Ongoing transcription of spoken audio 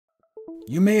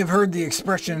You may have heard the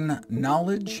expression,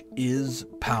 knowledge is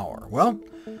power. Well,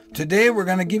 today we're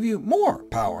going to give you more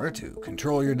power to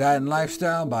control your diet and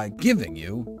lifestyle by giving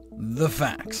you the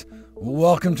facts.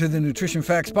 Welcome to the Nutrition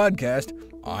Facts podcast.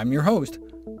 I'm your host,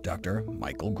 Dr.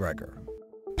 Michael Greger.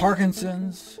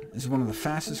 Parkinson's is one of the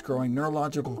fastest-growing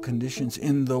neurological conditions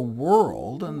in the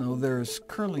world, and though there's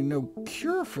currently no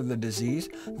cure for the disease,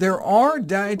 there are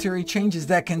dietary changes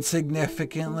that can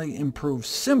significantly improve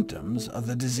symptoms of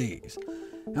the disease.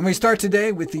 And we start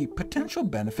today with the potential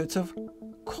benefits of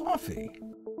coffee.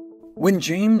 When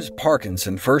James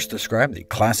Parkinson first described the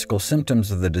classical symptoms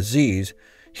of the disease,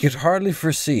 he could hardly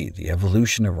foresee the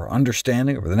evolution of our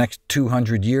understanding over the next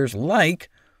 200 years, like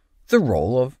the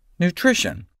role of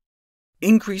nutrition.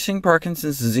 Increasing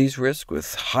Parkinson's disease risk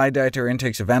with high dietary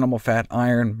intakes of animal fat,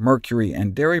 iron, mercury,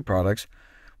 and dairy products,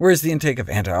 whereas the intake of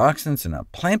antioxidants in a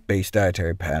plant-based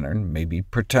dietary pattern may be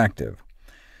protective.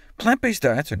 Plant-based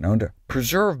diets are known to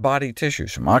preserve body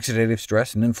tissues from oxidative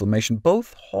stress and inflammation,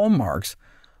 both hallmarks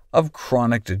of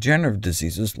chronic degenerative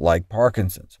diseases like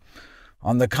Parkinson's.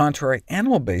 On the contrary,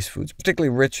 animal-based foods,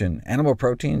 particularly rich in animal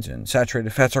proteins and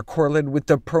saturated fats, are correlated with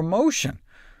the promotion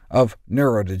of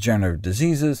neurodegenerative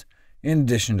diseases, in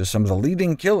addition to some of the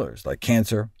leading killers like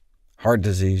cancer, heart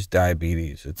disease,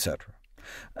 diabetes, etc.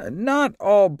 Not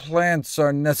all plants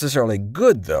are necessarily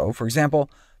good, though. For example,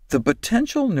 the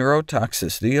potential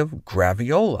neurotoxicity of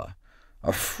graviola,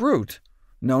 a fruit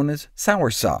known as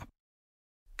soursop.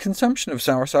 Consumption of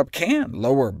soursop can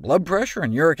lower blood pressure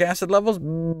and uric acid levels,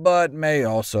 but may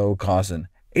also cause an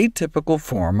atypical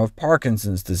form of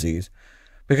Parkinson's disease,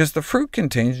 because the fruit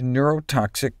contains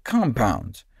neurotoxic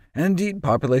compounds. And indeed,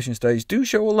 population studies do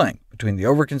show a link between the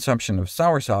overconsumption of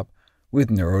soursop with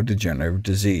neurodegenerative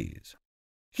disease.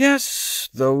 Yes,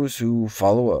 those who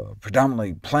follow a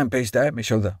predominantly plant-based diet may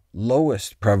show the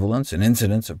lowest prevalence and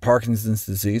incidence of Parkinson's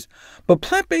disease, but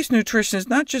plant-based nutrition is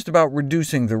not just about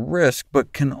reducing the risk,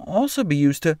 but can also be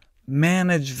used to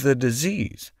manage the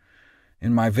disease.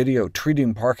 In my video,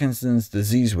 Treating Parkinson's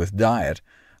Disease with Diet,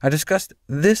 I discussed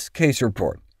this case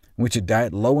report, in which a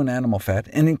diet low in animal fat,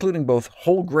 and including both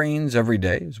whole grains every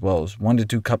day, as well as 1 to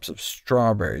 2 cups of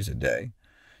strawberries a day,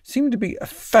 seemed to be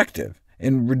effective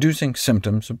in reducing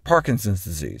symptoms of Parkinson's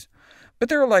disease. But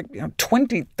there are like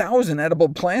 20,000 edible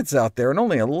plants out there, and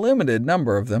only a limited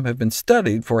number of them have been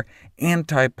studied for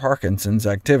anti-Parkinson's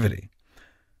activity.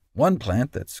 One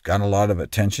plant that's got a lot of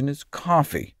attention is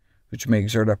coffee, which may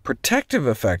exert a protective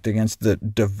effect against the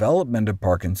development of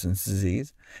Parkinson's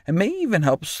disease, and may even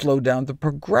help slow down the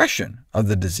progression of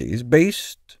the disease,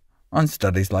 based on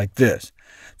studies like this,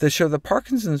 that show that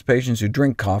Parkinson's patients who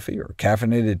drink coffee or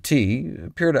caffeinated tea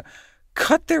appear to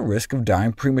cut their risk of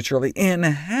dying prematurely in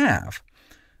half.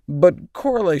 But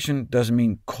correlation doesn't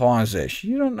mean causation.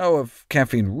 You don't know if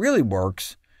caffeine really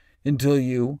works until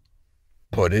you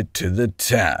put it to the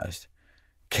test.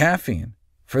 Caffeine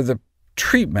for the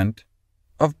treatment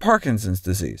of Parkinson's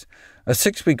disease, a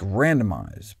 6-week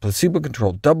randomized,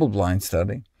 placebo-controlled, double-blind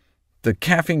study. The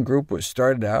caffeine group was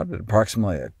started out at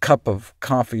approximately a cup of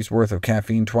coffee's worth of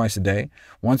caffeine twice a day,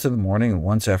 once in the morning and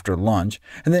once after lunch,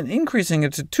 and then increasing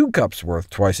it to 2 cups worth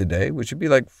twice a day, which would be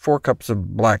like 4 cups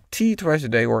of black tea twice a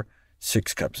day, or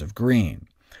 6 cups of green.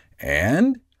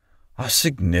 And a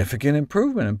significant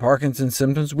improvement in Parkinson's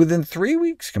symptoms within 3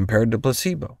 weeks compared to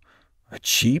placebo. A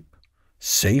cheap,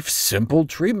 safe, simple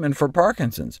treatment for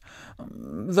Parkinson's,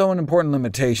 though an important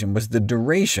limitation was the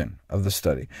duration of the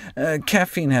study.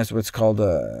 Caffeine has what's called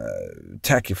a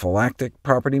tachyphylactic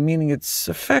property, meaning its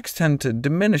effects tend to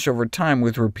diminish over time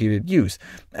with repeated use,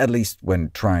 at least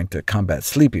when trying to combat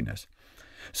sleepiness.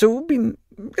 So it would be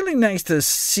really nice to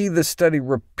see the study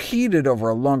repeated over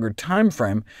a longer time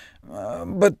frame,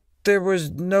 but there was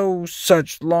no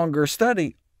such longer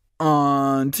study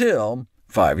until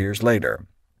 5 years later.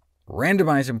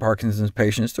 Randomizing Parkinson's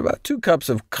patients to about 2 cups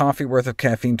of coffee worth of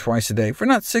caffeine twice a day for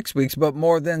not 6 weeks, but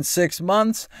more than 6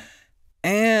 months,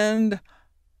 and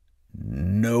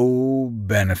no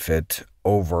benefit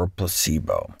over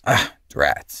placebo.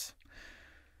 Rats.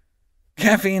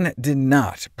 Caffeine did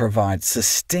not provide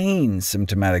sustained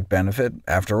symptomatic benefit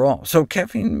after all, so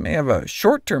caffeine may have a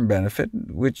short-term benefit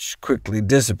which quickly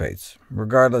dissipates.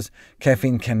 Regardless,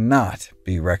 caffeine cannot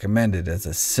be recommended as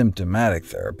a symptomatic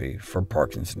therapy for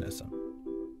Parkinsonism.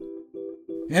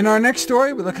 In our next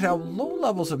story, we look at how low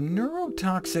levels of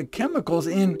neurotoxic chemicals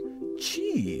in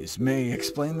cheese may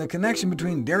explain the connection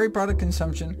between dairy product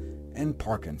consumption and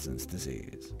Parkinson's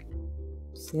disease.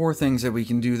 4 things that we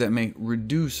can do that may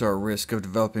reduce our risk of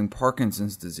developing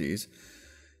Parkinson's disease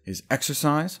is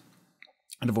exercise,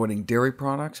 and avoiding dairy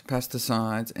products,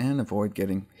 pesticides, and avoid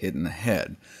getting hit in the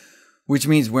head. which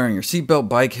means wearing your seatbelt,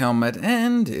 bike helmet,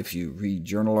 and, if you read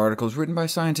journal articles written by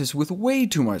scientists with way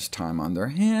too much time on their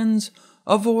hands,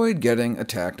 avoid getting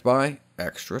attacked by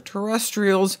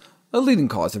extraterrestrials, a leading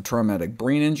cause of traumatic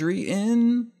brain injury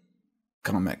in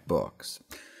comic books.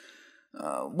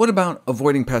 What about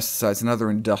avoiding pesticides and other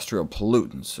industrial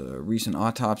pollutants? A recent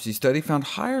autopsy study found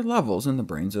higher levels in the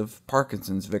brains of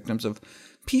Parkinson's victims of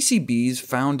PCBs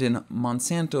found in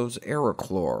Monsanto's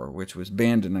Aerochlor, which was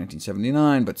banned in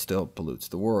 1979 but still pollutes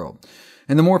the world.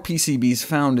 And the more PCBs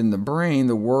found in the brain,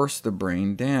 the worse the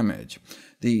brain damage.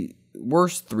 The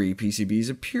worst 3 PCBs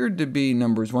appeared to be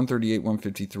numbers 138,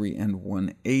 153, and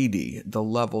 180, the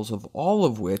levels of all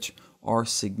of which are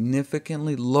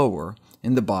significantly lower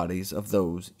in the bodies of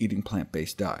those eating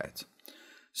plant-based diets.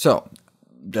 So,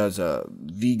 does a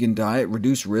vegan diet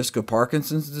reduce risk of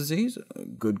Parkinson's disease?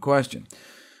 Good question.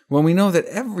 Well, we know that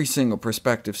every single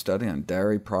prospective study on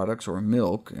dairy products or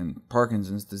milk and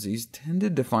Parkinson's disease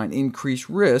tended to find increased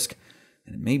risk,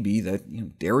 and it may be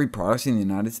that dairy products in the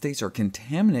United States are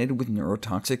contaminated with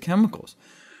neurotoxic chemicals.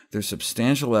 There's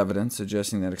substantial evidence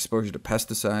suggesting that exposure to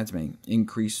pesticides may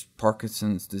increase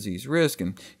Parkinson's disease risk,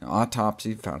 and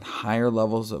autopsy found higher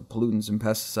levels of pollutants and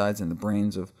pesticides in the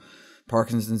brains of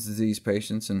Parkinson's disease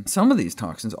patients, and some of these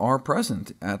toxins are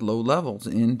present at low levels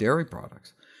in dairy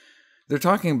products. They're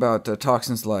talking about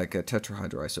toxins like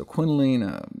tetrahydroisoquinoline,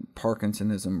 a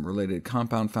Parkinsonism-related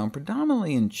compound found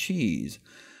predominantly in cheese.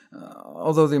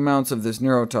 Although the amounts of this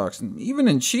neurotoxin, even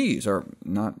in cheese, are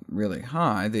not really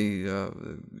high,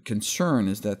 the concern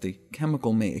is that the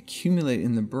chemical may accumulate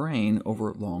in the brain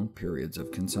over long periods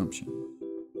of consumption.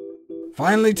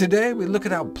 Finally today, we look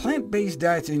at how plant-based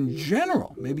diets in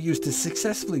general may be used to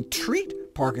successfully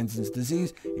treat Parkinson's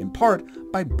disease, in part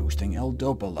by boosting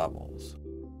L-DOPA levels.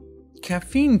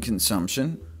 Caffeine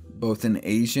consumption, both in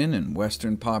Asian and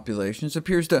Western populations,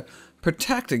 appears to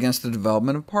protect against the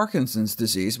development of Parkinson's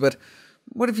disease, but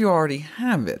what if you already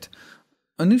have it?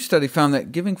 A new study found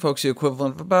that giving folks the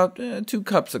equivalent of about 2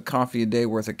 cups of coffee a day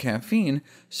worth of caffeine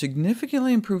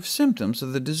significantly improves symptoms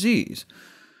of the disease.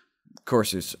 Of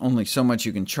course, there's only so much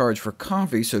you can charge for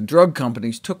coffee, so drug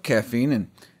companies took caffeine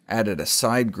and added a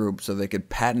side group so they could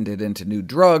patent it into new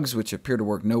drugs, which appear to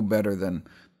work no better than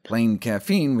plain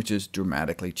caffeine, which is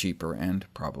dramatically cheaper and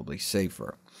probably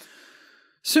safer.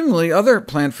 Similarly, other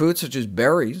plant foods, such as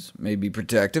berries, may be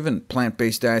protective, and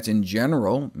plant-based diets in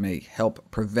general may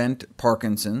help prevent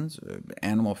Parkinson's.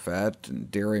 Animal fat and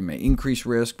dairy may increase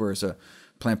risk, whereas a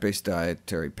plant-based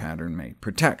dietary pattern may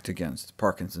protect against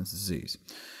Parkinson's disease.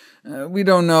 We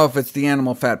don't know if it's the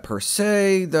animal fat per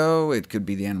se, though. It could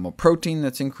be the animal protein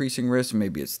that's increasing risk.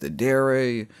 Maybe it's the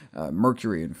dairy,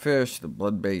 mercury in fish, the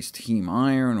blood-based heme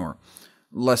iron, or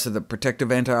less of the protective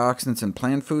antioxidants in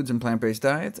plant foods and plant-based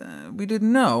diets. We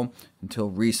didn't know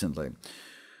until recently.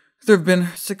 There have been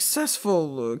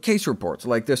successful case reports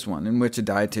like this one, in which a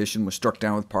dietitian was struck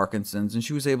down with Parkinson's, and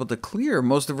she was able to clear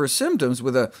most of her symptoms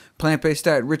with a plant-based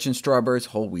diet rich in strawberries,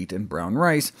 whole wheat, and brown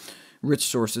rice, rich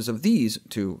sources of these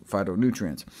 2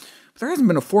 phytonutrients. But there hasn't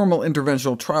been a formal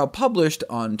interventional trial published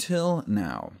until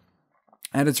now.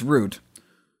 At its root,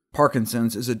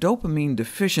 Parkinson's is a dopamine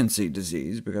deficiency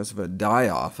disease because of a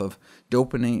die-off of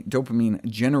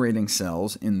dopamine-generating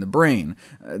cells in the brain.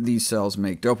 These cells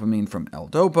make dopamine from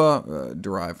L-DOPA,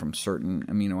 derived from certain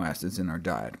amino acids in our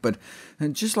diet. But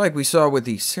just like we saw with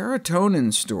the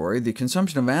serotonin story, the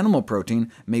consumption of animal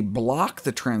protein may block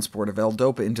the transport of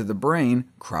L-DOPA into the brain,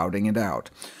 crowding it out.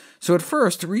 So at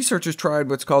first, researchers tried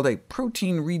what's called a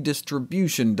protein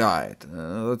redistribution diet.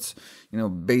 Let's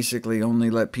basically only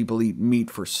let people eat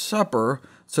meat for supper,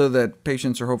 so that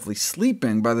patients are hopefully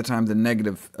sleeping by the time the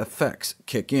negative effects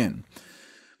kick in.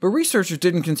 But researchers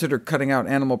didn't consider cutting out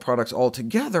animal products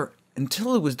altogether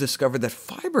until it was discovered that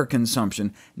fiber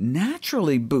consumption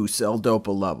naturally boosts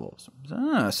L-DOPA levels.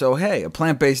 So hey, a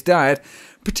plant-based diet,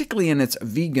 particularly in its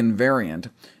vegan variant,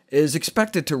 is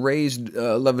expected to raise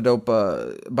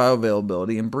levodopa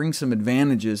bioavailability and bring some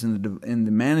advantages in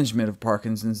the management of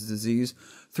Parkinson's disease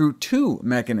through 2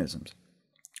 mechanisms: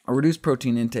 a reduced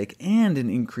protein intake and an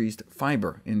increased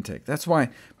fiber intake. That's why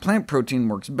plant protein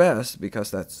works best,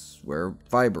 because that's where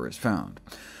fiber is found.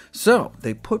 So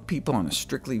they put people on a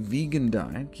strictly vegan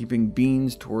diet, keeping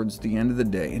beans towards the end of the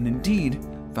day, and indeed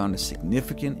found a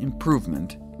significant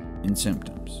improvement in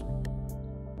symptoms.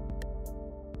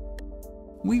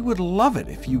 We would love it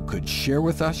if you could share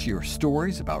with us your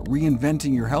stories about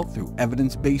reinventing your health through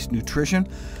evidence-based nutrition.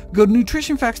 Go to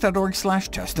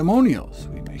NutritionFacts.org/testimonials.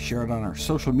 We may share it on our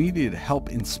social media to help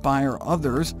inspire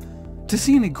others To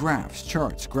see any graphs,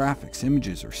 charts, graphics,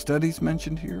 images, or studies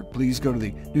mentioned here, please go to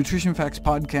the Nutrition Facts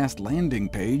podcast landing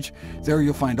page. There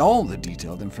you'll find all the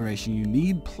detailed information you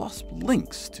need, plus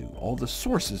links to all the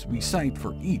sources we cite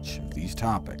for each of these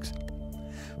topics.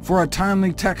 For a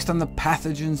timely text on the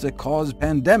pathogens that cause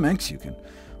pandemics, you can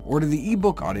order the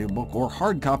ebook, audiobook, or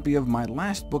hard copy of my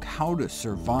last book, How to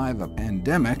Survive a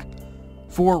Pandemic.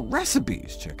 For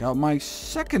recipes, check out my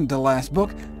second-to-last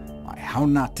book, my How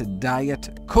Not to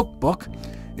Diet cookbook.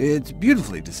 It's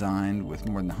beautifully designed with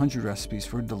more than 100 recipes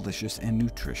for delicious and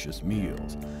nutritious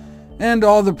meals. And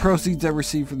all the proceeds I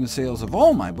receive from the sales of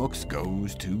all my books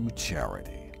goes to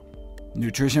charity.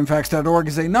 NutritionFacts.org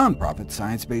is a nonprofit,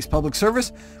 science-based public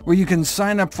service where you can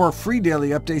sign up for free daily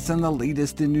updates on the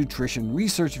latest in nutrition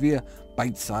research via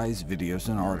bite-sized videos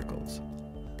and articles.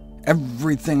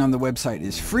 Everything on the website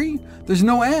is free. There's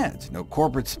no ads, no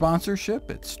corporate sponsorship.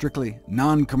 It's strictly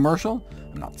non-commercial.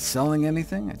 I'm not selling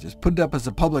anything. I just put it up as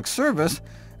a public service,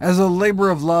 as a labor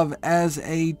of love, as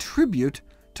a tribute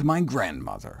to my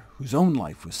grandmother, whose own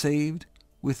life was saved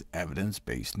with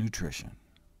evidence-based nutrition.